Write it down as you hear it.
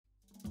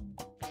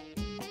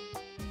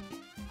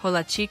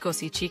Hola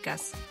chicos y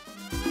chicas.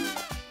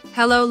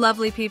 Hello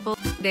lovely people.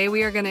 Today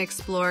we are going to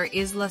explore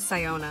Isla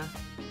Saona.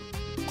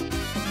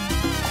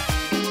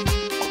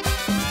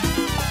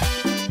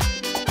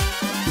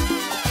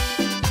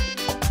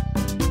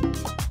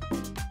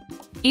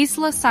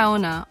 Isla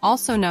Saona,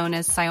 also known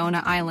as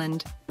Saona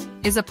Island,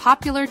 is a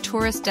popular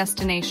tourist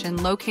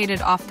destination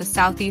located off the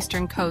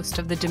southeastern coast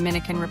of the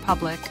Dominican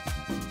Republic.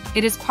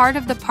 It is part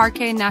of the Parque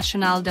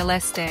Nacional del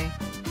Este,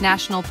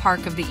 National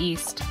Park of the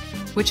East,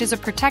 which is a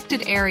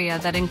protected area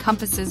that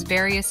encompasses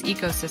various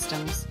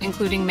ecosystems,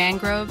 including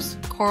mangroves,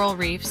 coral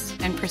reefs,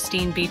 and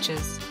pristine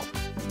beaches.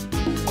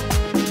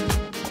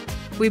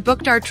 We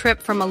booked our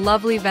trip from a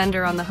lovely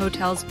vendor on the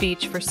hotel's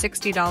beach for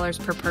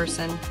 $60 per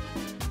person.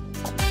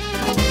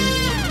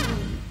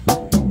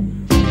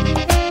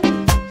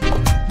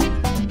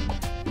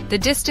 The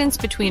distance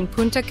between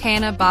Punta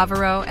Cana,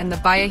 Bávaro, and the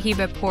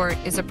Bayahibe port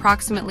is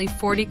approximately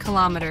 40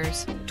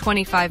 kilometers,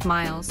 25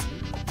 miles,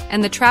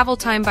 and the travel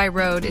time by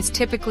road is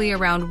typically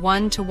around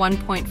 1 to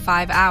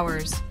 1.5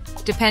 hours,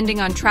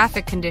 depending on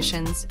traffic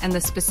conditions and the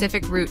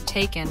specific route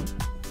taken.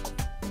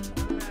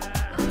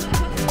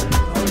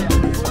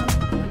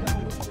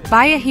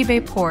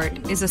 Bayahibe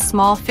Port is a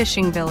small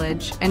fishing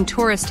village and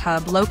tourist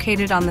hub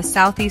located on the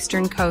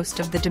southeastern coast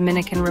of the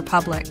Dominican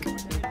Republic.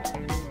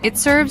 It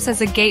serves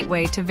as a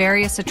gateway to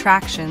various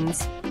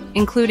attractions,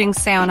 including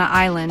Saona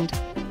Island,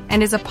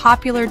 and is a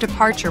popular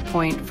departure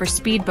point for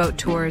speedboat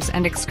tours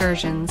and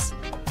excursions.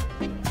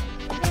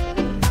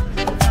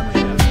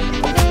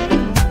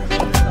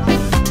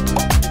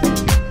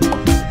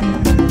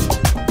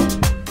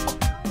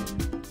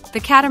 The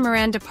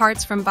Catamaran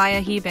departs from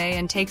Bayahibe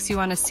and takes you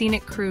on a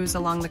scenic cruise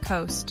along the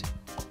coast.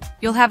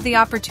 You'll have the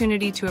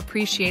opportunity to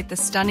appreciate the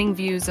stunning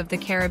views of the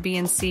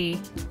Caribbean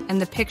Sea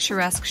and the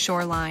picturesque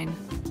shoreline.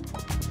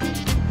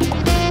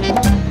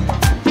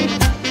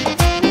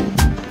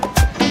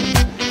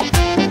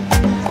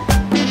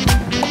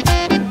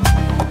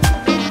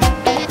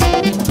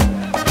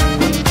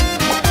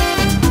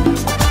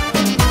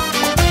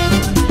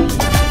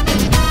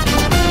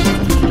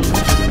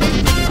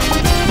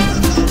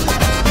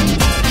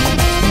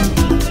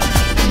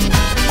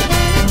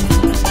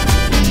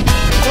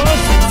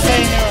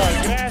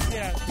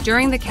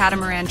 During the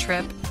catamaran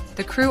trip,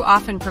 the crew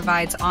often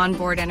provides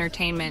onboard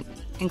entertainment,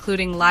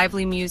 including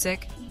lively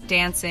music,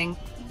 dancing,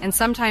 and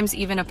sometimes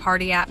even a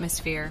party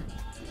atmosphere.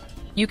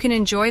 You can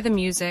enjoy the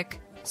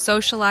music,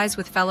 socialize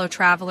with fellow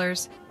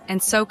travelers,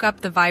 and soak up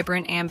the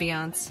vibrant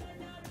ambiance.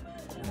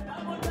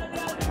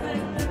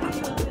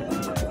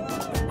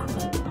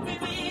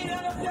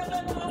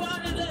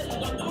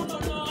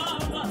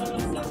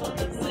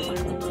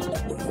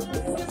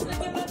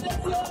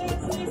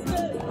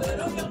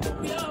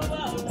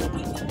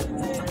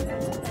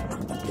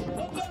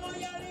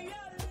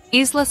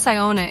 Isla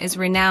Saona is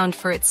renowned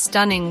for its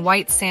stunning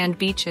white sand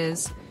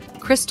beaches,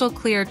 crystal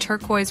clear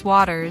turquoise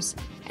waters,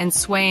 and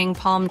swaying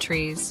palm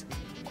trees.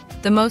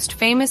 The most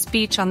famous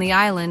beach on the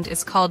island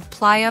is called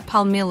Playa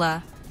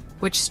Palmilla,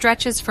 which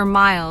stretches for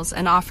miles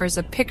and offers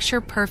a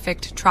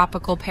picture-perfect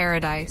tropical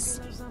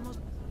paradise.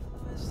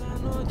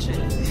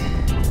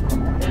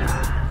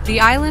 The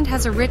island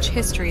has a rich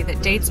history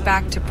that dates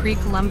back to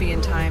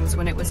pre-Columbian times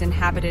when it was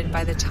inhabited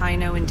by the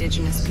Taino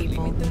indigenous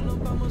people.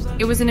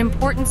 It was an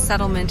important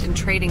settlement and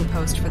trading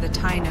post for the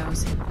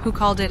Tainos, who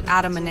called it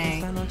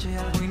Atamane.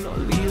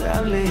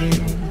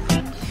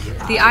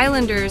 The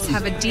islanders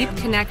have a deep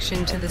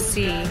connection to the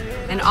sea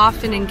and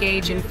often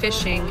engage in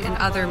fishing and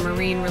other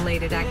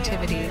marine-related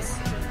activities.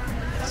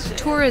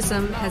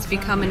 Tourism has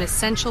become an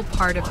essential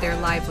part of their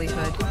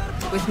livelihood,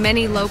 with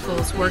many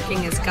locals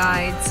working as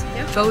guides,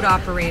 boat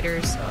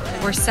operators,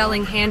 or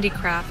selling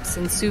handicrafts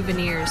and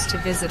souvenirs to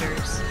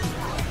visitors.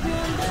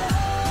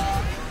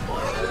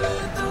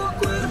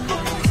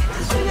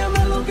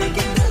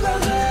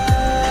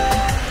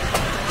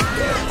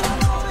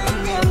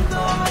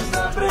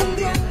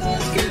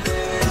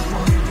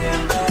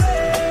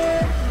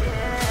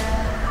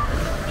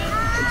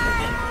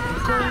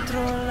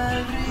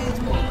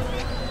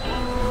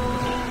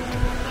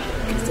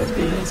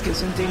 Que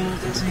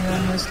sentimos que sea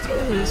nuestro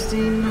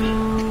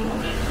destino.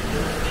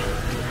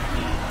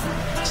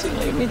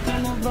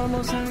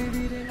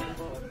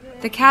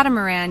 The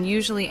catamaran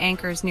usually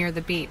anchors near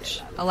the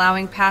beach,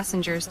 allowing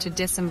passengers to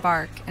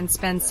disembark and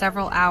spend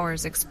several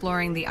hours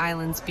exploring the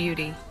island's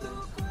beauty.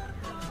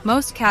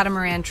 Most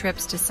catamaran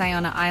trips to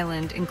Saona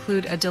Island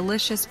include a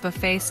delicious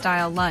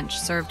buffet-style lunch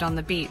served on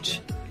the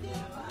beach.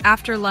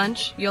 After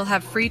lunch, you'll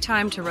have free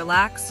time to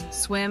relax,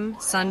 swim,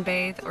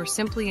 sunbathe, or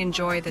simply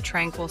enjoy the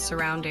tranquil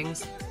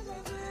surroundings.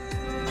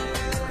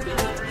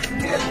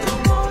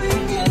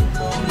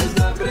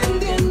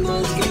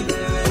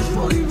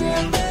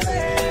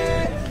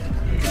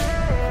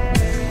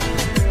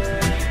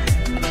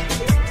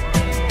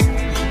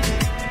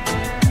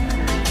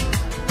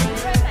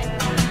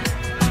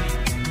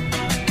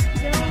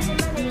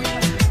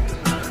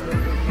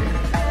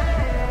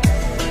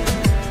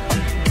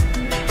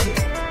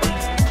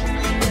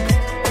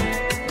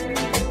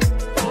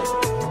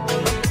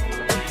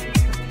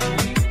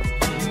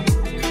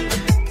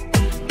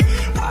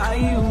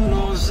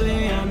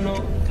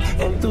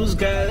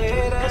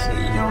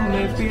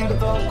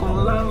 pierdo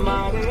con la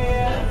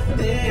marea.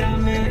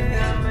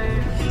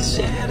 Déjame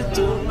ser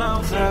tu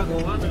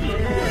náufrago,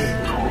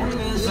 con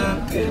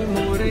esa piel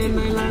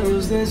morena y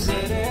labios de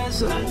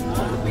cereza,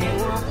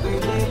 conmigo a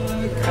pedir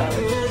la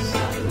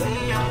cabeza.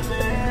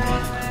 Déjame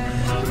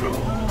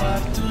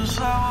robar tu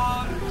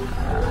sabor,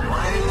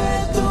 mueve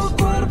tu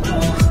cuerpo,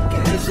 que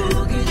eso es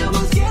lo que yo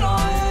más quiero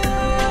ver.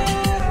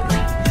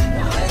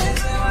 No dejes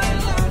de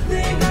bailar,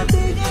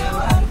 déjate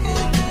llevar, que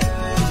te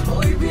ves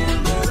muy bien,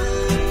 bebé.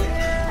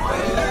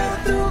 Mueve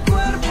tu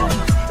cuerpo,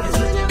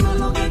 enséñame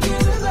lo que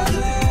quieres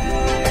hacer,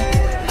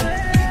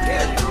 que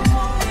tu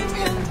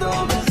movimiento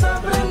me está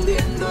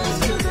prendiendo, es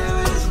que te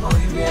ves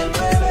muy bien,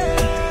 bebé.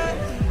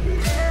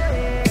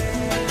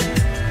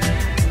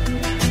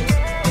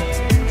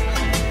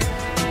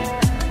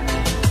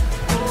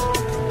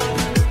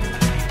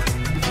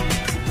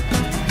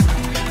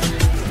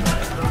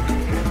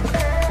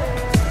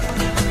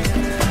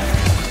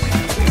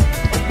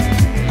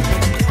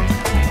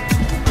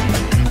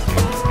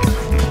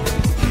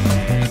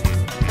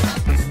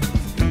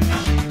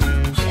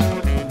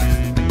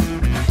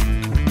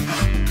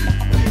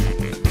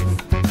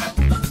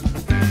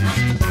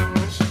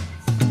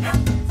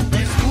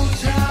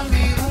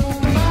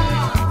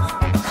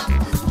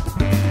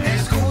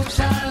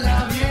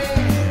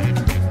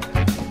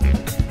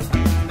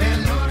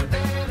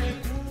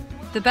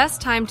 The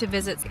best time to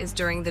visit is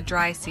during the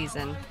dry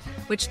season,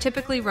 which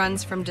typically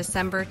runs from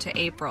December to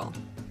April.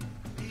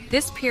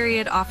 This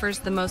period offers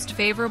the most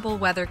favorable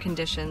weather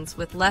conditions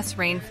with less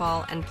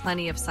rainfall and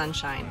plenty of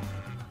sunshine.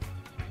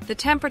 The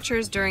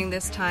temperatures during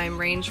this time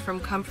range from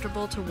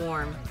comfortable to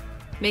warm,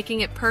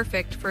 making it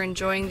perfect for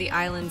enjoying the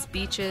island's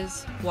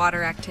beaches,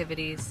 water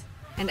activities,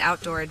 and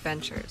outdoor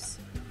adventures.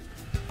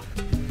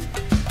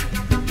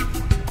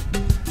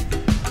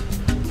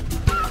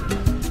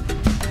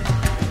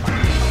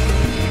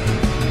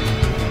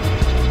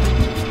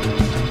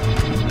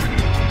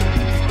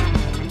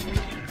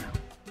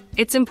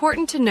 It's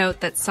important to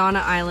note that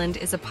Saona Island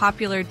is a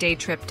popular day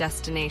trip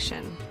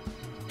destination.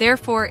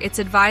 Therefore, it's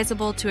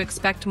advisable to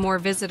expect more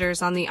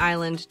visitors on the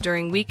island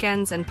during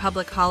weekends and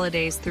public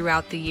holidays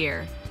throughout the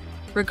year,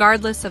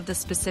 regardless of the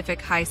specific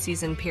high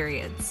season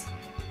periods.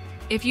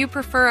 If you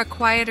prefer a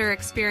quieter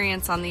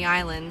experience on the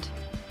island,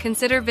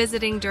 consider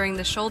visiting during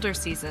the shoulder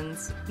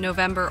seasons,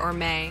 November or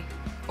May,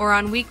 or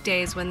on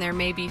weekdays when there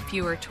may be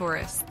fewer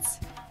tourists.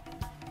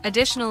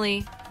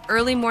 Additionally,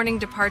 early morning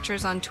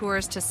departures on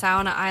tours to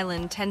Saona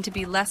Island tend to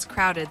be less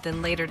crowded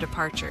than later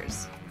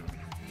departures.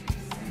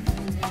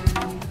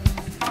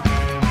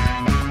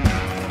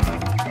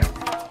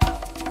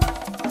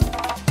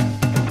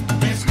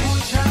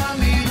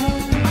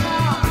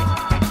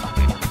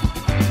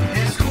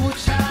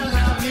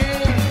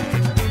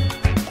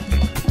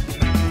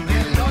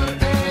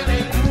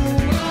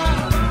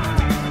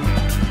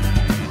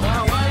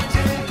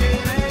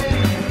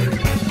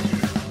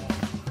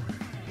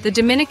 The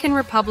Dominican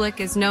Republic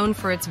is known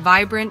for its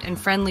vibrant and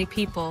friendly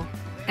people,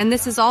 and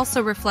this is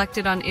also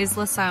reflected on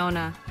Isla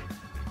Saona.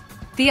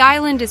 The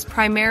island is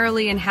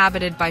primarily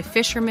inhabited by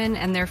fishermen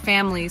and their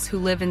families who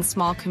live in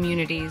small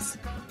communities.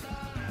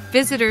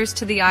 Visitors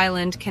to the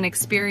island can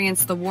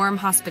experience the warm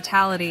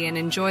hospitality and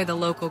enjoy the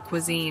local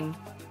cuisine.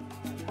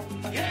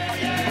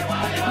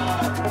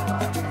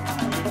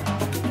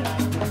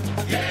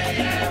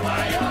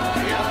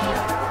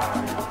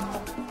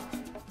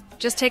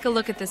 Just take a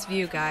look at this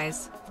view,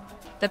 guys.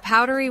 The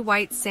powdery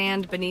white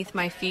sand beneath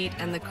my feet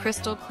and the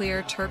crystal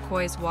clear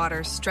turquoise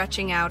water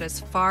stretching out as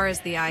far as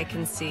the eye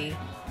can see.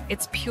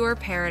 It's pure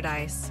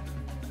paradise.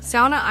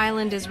 Saona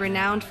Island is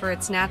renowned for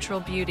its natural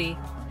beauty,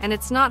 and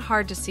it's not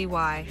hard to see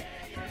why.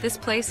 This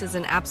place is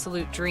an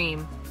absolute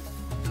dream.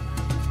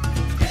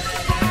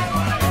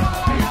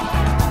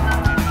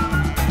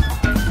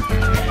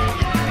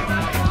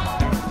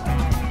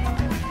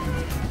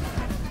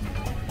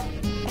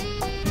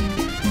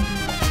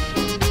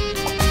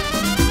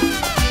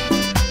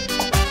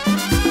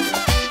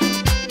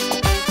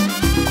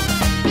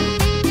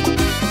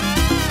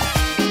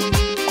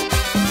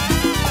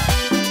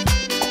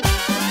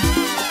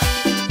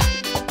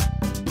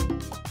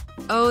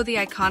 Oh, the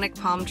iconic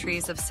palm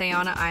trees of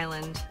Saona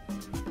Island.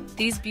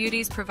 These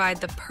beauties provide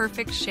the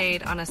perfect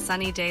shade on a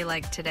sunny day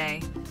like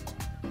today.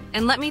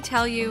 And let me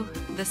tell you,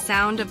 the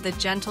sound of the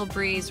gentle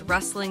breeze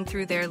rustling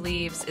through their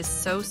leaves is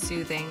so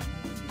soothing.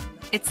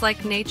 It's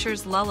like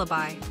nature's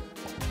lullaby.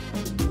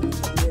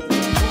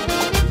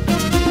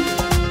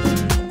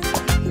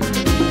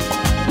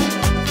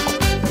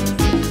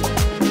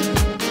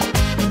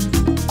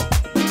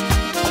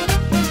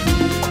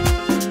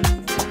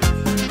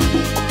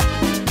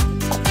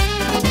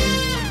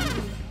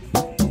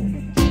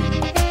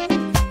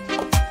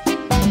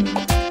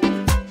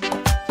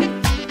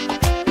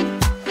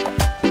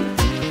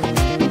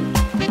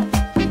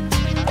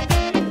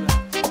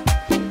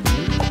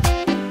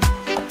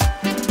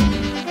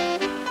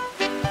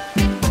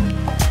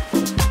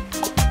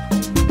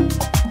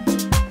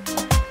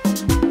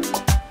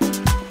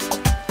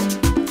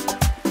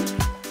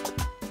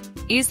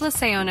 Isla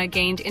Saona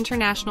gained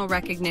international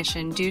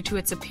recognition due to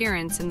its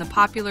appearance in the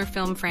popular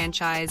film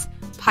franchise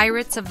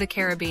Pirates of the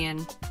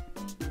Caribbean.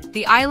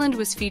 The island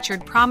was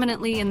featured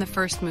prominently in the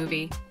first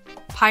movie,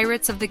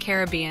 Pirates of the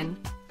Caribbean: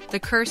 The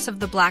Curse of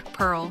the Black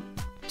Pearl,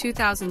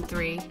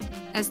 2003,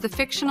 as the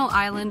fictional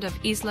island of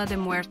Isla de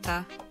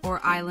Muerta, or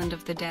Island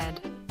of the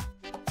Dead.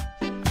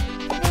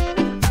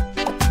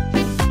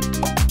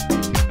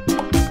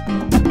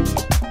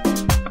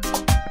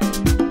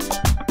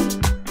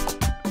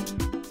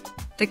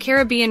 The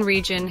Caribbean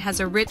region has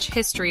a rich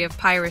history of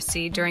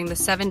piracy during the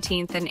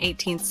 17th and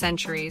 18th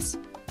centuries.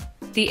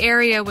 The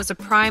area was a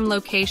prime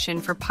location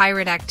for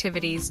pirate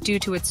activities due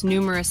to its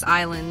numerous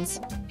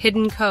islands,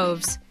 hidden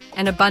coves,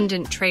 and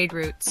abundant trade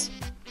routes.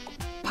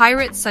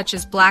 Pirates such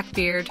as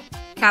Blackbeard,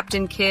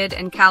 Captain Kidd,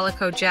 and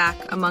Calico Jack,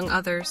 among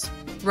others,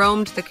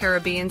 roamed the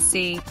Caribbean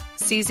Sea,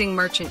 seizing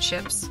merchant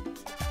ships.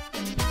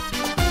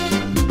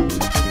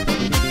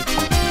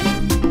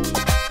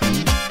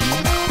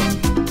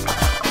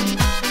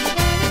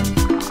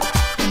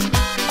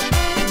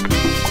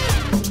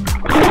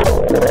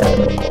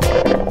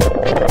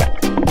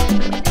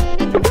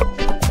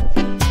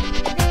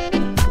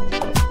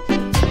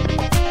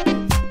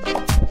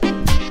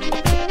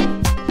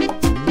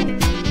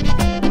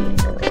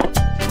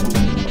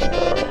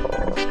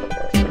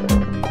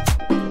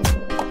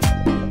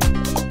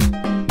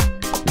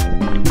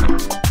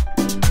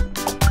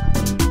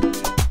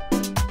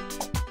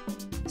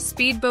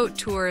 Speedboat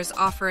tours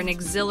offer an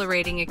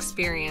exhilarating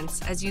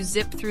experience as you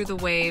zip through the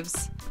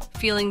waves,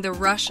 feeling the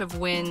rush of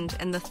wind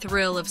and the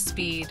thrill of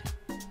speed.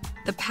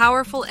 The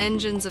powerful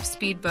engines of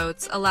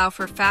speedboats allow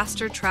for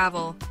faster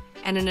travel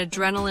and an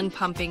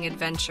adrenaline-pumping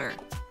adventure.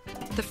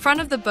 The front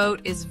of the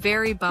boat is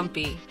very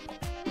bumpy.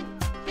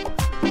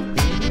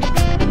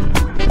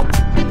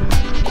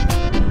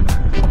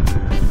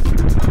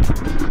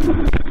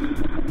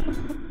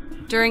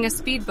 During a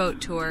speedboat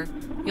tour,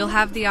 you'll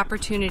have the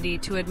opportunity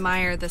to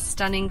admire the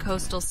stunning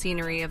coastal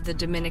scenery of the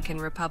Dominican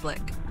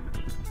Republic.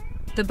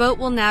 The boat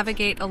will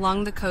navigate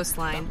along the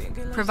coastline,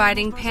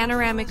 providing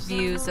panoramic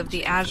views of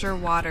the azure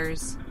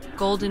waters,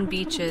 golden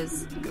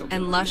beaches,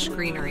 and lush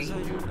greenery.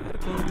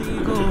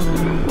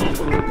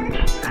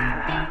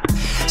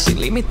 Sin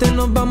límites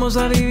nos vamos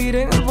a vivir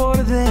en el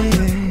borde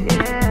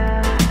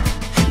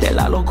de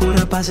la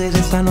locura para hacer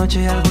esta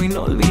noche algo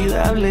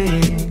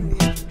inolvidable.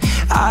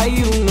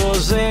 Hay un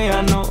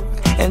océano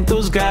en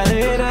tus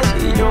caderas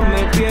y yo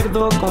me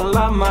pierdo con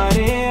la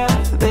marea.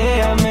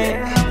 Déjame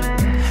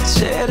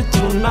ser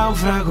tu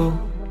náufrago.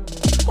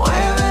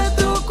 Mueve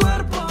tu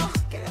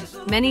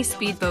cuerpo. Many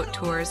speedboat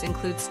tours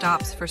include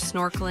stops for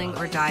snorkeling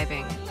or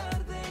diving.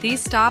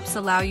 These stops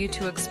allow you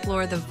to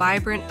explore the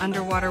vibrant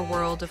underwater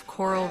world of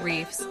coral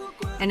reefs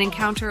and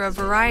encounter a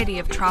variety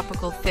of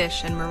tropical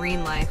fish and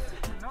marine life.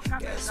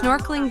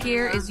 Snorkeling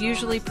gear is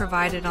usually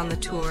provided on the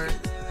tour,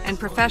 and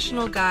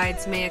professional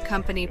guides may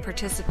accompany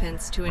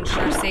participants to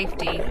ensure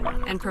safety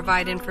and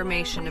provide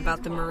information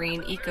about the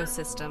marine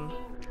ecosystem.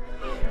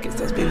 Que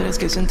estas vibras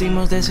que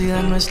sentimos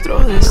decidan nuestro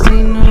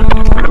destino.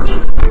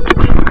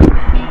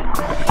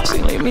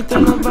 Sin límites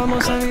nos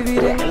vamos a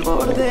vivir en el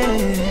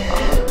borde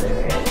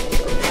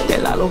de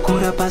la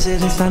locura para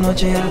hacer esta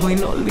noche algo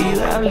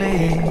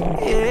inolvidable.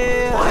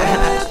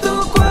 Mueve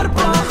tu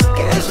cuerpo,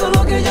 que eso es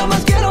lo que yo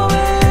más quiero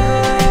ver.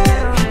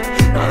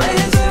 No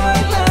dejes de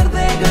bailar,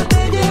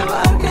 déjate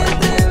llevar, que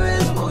te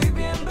ves muy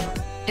bien.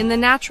 In the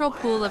natural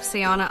pool of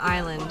Saona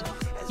Island,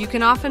 you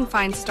can often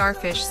find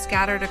starfish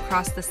scattered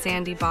across the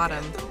sandy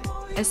bottom,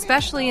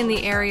 especially in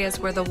the areas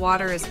where the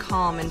water is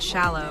calm and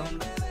shallow.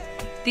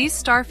 These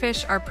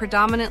starfish are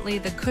predominantly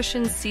the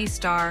cushioned sea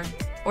star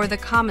or the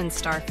common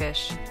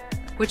starfish,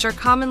 which are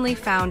commonly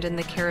found in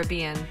the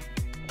Caribbean.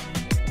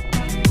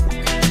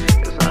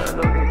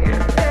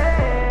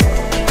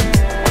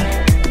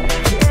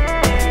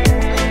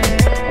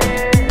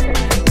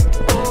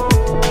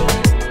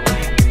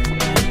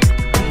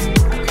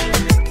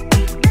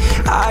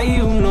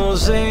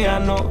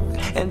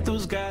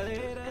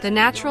 The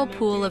natural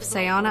pool of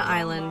Saona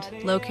Island,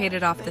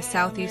 located off the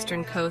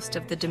southeastern coast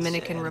of the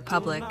Dominican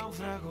Republic,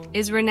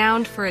 is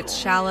renowned for its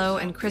shallow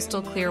and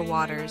crystal clear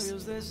waters,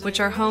 which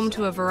are home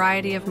to a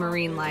variety of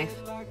marine life.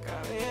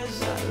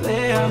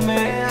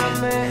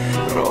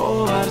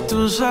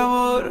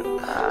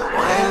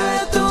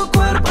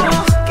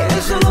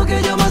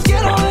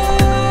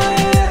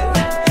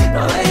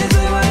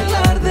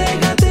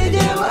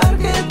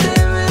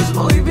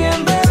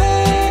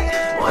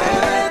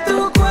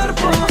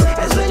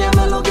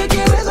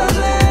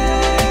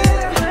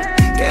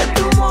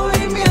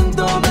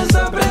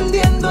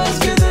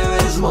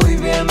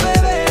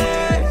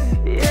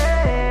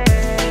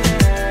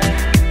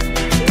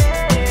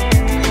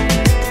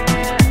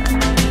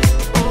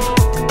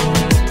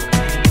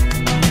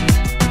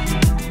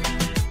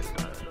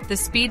 The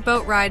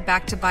speedboat ride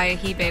back to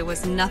Bayahibe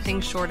was nothing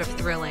short of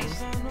thrilling.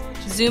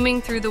 Zooming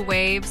through the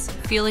waves,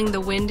 feeling the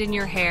wind in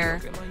your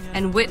hair,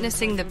 and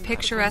witnessing the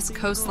picturesque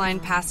coastline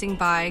passing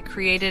by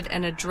created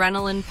an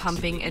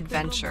adrenaline-pumping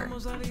adventure.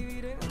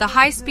 The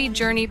high-speed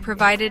journey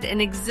provided an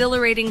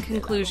exhilarating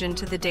conclusion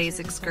to the day's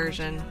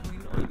excursion.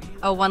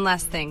 Oh, one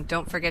last thing,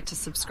 don't forget to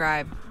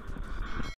subscribe.